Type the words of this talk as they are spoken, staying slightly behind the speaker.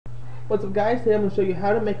What's up guys, today I'm going to show you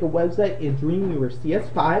how to make a website in Dreamweaver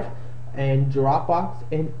CS5 and Dropbox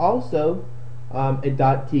and also a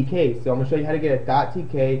 .tk. So I'm going to show you how to get a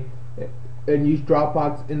 .tk and use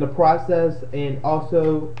Dropbox in the process, and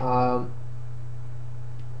also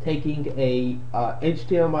taking a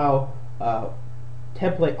HTML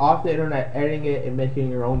template off the internet, editing it and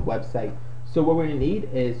making your own website. So what we're going to need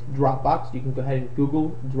is Dropbox. You can go ahead and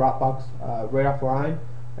Google Dropbox right offline.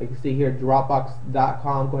 You can see here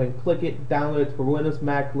Dropbox.com. Go ahead and click it, download it for Windows,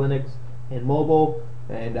 Mac, Linux, and mobile.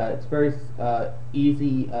 And it's very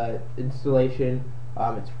easy installation.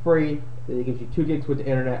 It's free. It gives you 2 gigs with the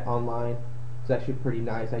internet online. It's actually pretty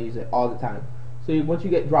nice. I use it all the time. So once you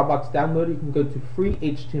get Dropbox downloaded, you can go to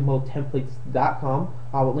freehtmltemplates.com.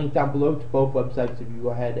 I will link down below to both websites if you go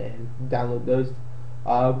ahead and download those.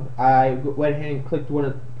 I went ahead and clicked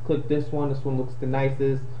this one. This one looks the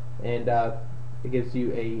nicest, and it gives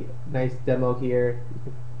you a nice demo here.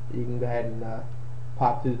 You can go ahead and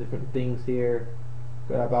pop through the different things here.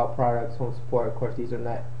 Go about products, home support. Of course, these are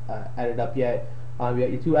not added up yet. You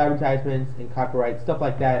got your 2 advertisements and copyright, stuff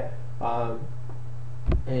like that.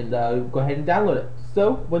 And go ahead and download it.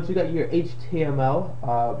 So once you got your HTML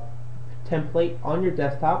template on your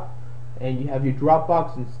desktop and you have your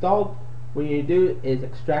Dropbox installed, what you need to do is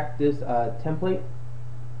extract this template.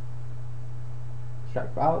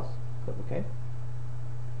 Extract files. Click OK.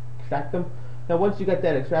 Extract them. Now once you got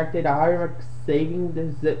that extracted, I highly recommend saving the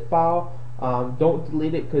zip file. Don't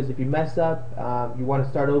delete it, because if you mess up, you want to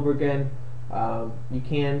start over again, you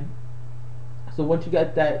can. So once you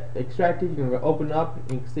got that extracted, you're going to open up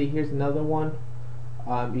and you can see here's another one.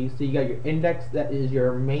 You can see you got your index, that is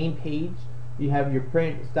your main page. You have your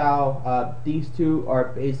print style. These two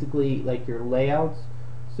are basically like your layouts.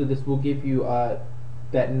 So this will give you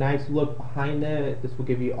that nice look behind it. This will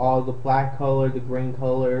give you all the black color, the green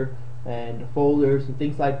color, and folders and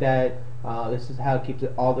things like that. This is how it keeps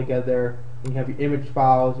it all together. And you have your image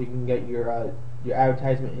files. You can get your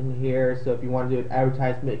advertisement in here. So if you want to do an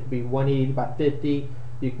advertisement, it could be 180 by 50.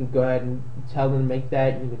 You can go ahead and tell them to make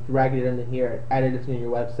that. You can drag it into here, add it to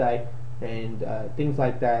your website, and things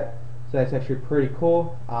like that. So that's actually pretty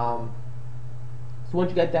cool. So once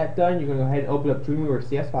you get that done, you're going to go ahead and open up Dreamweaver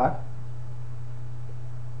CS5.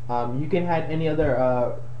 You can add any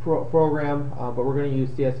other program, but we're going to use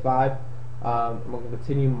CS5. I'm going to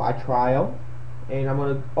continue my trial, and I'm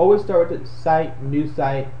going to always start with the site, new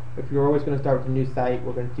site. If you're always going to start with a new site,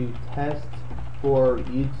 we're going to do test for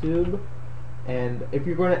YouTube. And if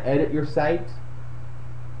you're going to edit your site,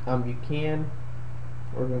 you can.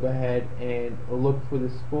 We're going to go ahead and look for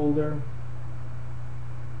this folder.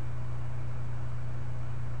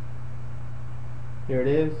 Here it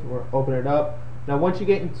is. We'll open it up. Now once you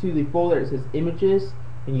get into the folder, it says images,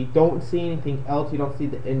 and you don't see anything else, you don't see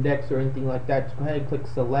the index or anything like that, just go ahead and click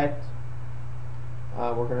select.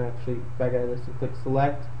 We're going to actually back out of this and click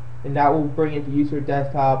select, and that will bring it to user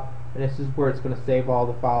desktop, and this is where it's going to save all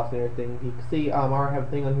the files and everything. You can see I already have a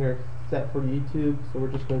thing on here set for YouTube, so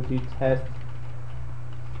we're just going to do test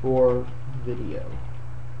for video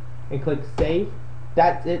and click save.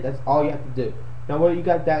 That's it. That's all you have to do. Now when you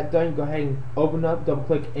got that done, go ahead and open up, double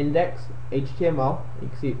click index HTML. You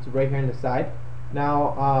can see it's right here on the side.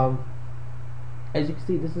 Now as you can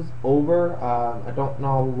see, this is over. I don't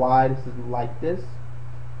know why this is like this,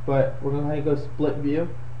 but we're going to go split view.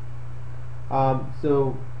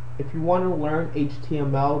 So if you want to learn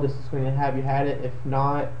HTML, this is going to have you had it. If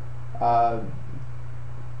not,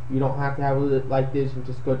 you don't have to have it like this. You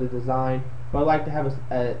just go to design. But I like to have it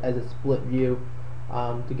as a split view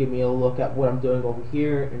to give me a look at what I'm doing over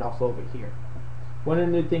here and also over here. One of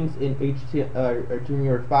the new things in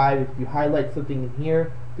Dreamweaver 5, if you highlight something in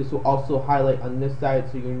here, this will also highlight on this side,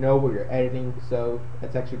 so you know what you're editing. So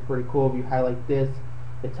that's actually pretty cool. If you highlight this,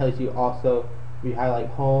 it tells you also. If you highlight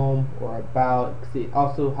home or about, see, it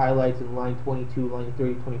also highlights in line 22, line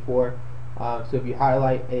 30, 24. So if you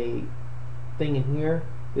highlight a thing in here,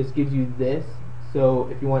 this gives you this. So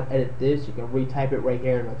if you want to edit this, you can retype it right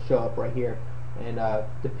here and it'll show up right here. And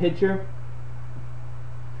the picture,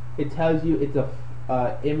 it tells you it's a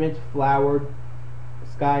image flower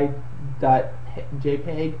sky.jpg.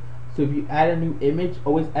 So if you add a new image,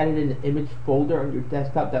 always add it in the image folder on your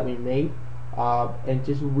desktop that we made, and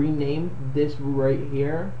just rename this right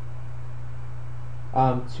here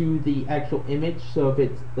to the actual image. So if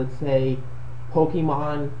it's, let's say,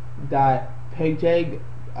 Pokemon.pg,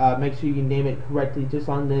 make sure you name it correctly just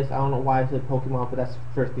on this. I don't know why I said Pokemon, but that's the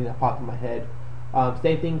first thing that popped in my head.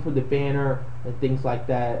 Same thing for the banner and things like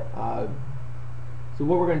that. So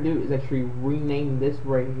what we're going to do is actually rename this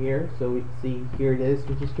right here. So we can see here it is.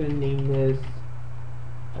 We're just going to name this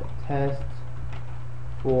test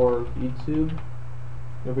for YouTube.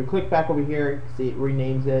 If we click back over here, see it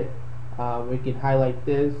renames it. We can highlight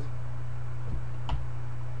this.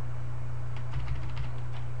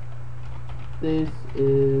 This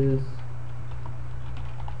is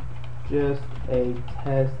just a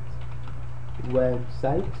test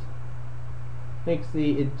website. You can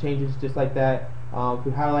see it changes just like that. If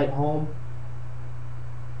we highlight home,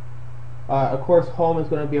 of course home is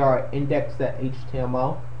going to be our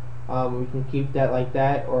index.html. We can keep that like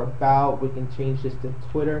that, or about, we can change this to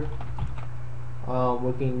Twitter.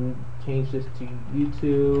 We can change this to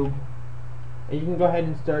YouTube, and you can go ahead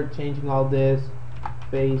and start changing all this.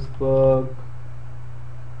 Facebook,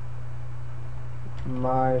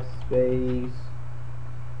 MySpace.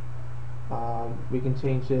 We can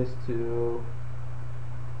change this to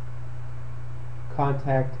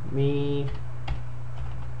Contact Me.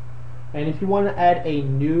 And if you want to add a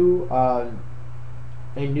new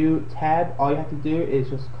tab, all you have to do is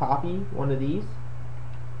just copy one of these,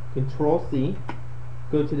 Control C,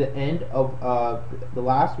 go to the end of the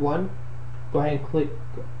last one, go ahead and click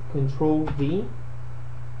Control V.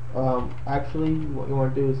 Actually, what you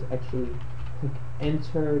want to do is actually click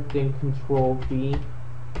Enter, then Control V.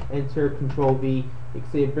 Enter, Control V. You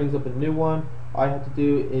can see it brings up a new one. All you have to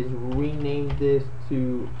do is rename this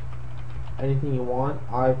to anything you want.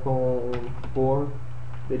 iPhone 4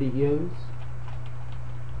 videos.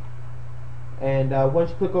 And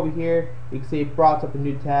once you click over here, you can see it brought up a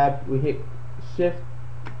new tab. We hit Shift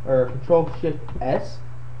or Control Shift S,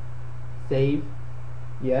 save,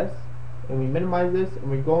 yes, and we minimize this,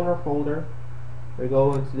 and we go in our folder. We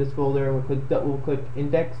go into this folder and we'll click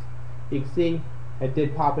index. You can see it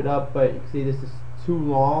did pop it up, but you can see this is too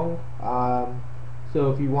long.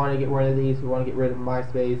 So if you want to get rid of these, if you want to get rid of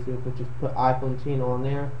MySpace, we could just put iPhone channel on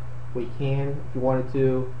there. We can if you wanted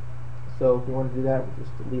to. So if you want to do that, we'll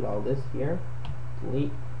just delete all this here.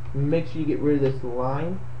 Delete. Make sure you get rid of this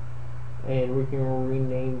line, and we can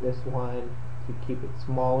rename this one to keep it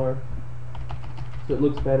smaller so it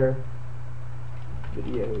looks better.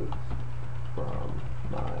 Videos from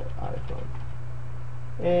my iPhone.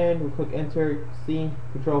 And we click enter, C,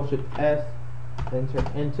 Control Shift S,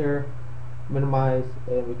 enter, minimize,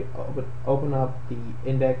 and we can open up the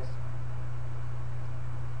index.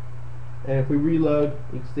 And if we reload,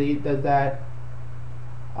 you can see it does that.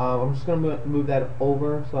 I'm just going to move that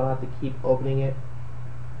over so I don't have to keep opening it.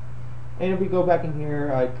 And if we go back in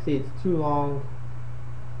here, you can see it's too long.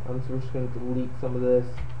 So we're just going to delete some of this.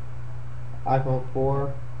 iPhone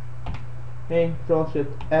 4. And Control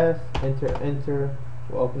Shift S, enter.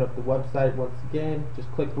 We'll open up the website once again.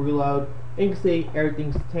 Just click reload. And you can see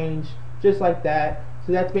everything's changed just like that.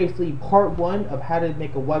 So that's basically part 1 of how to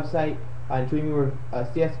make a website on Dreamweaver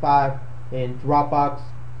CS5 and Dropbox.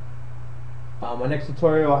 My next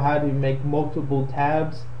tutorial on how to make multiple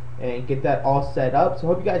tabs and get that all set up. So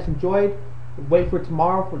I hope you guys enjoyed. Wait for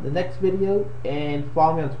tomorrow for the next video, and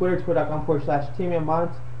follow me on Twitter,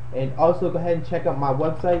 twitter.com/TimmyAmont, and also go ahead and check out my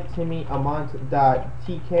website,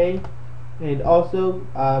 timmyamont.tk, and also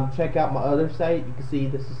check out my other site. You can see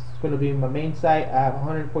this is going to be my main site. I have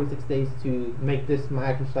 146 days to make this my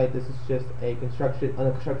actual site. This is just a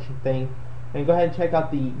under construction thing. And go ahead and check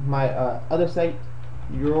out my other site,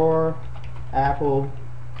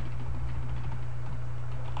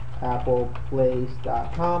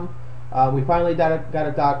 appleplace.com. We finally got a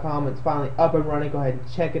 .com. It's finally up and running. Go ahead and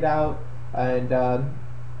check it out, and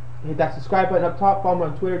hit that subscribe button up top. Follow me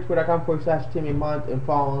on Twitter, twitter.com/TimmyAmont, and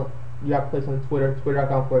follow Yappa Place on Twitter,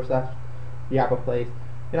 twitter.com/YappaPlace.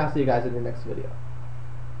 And I'll see you guys in the next video.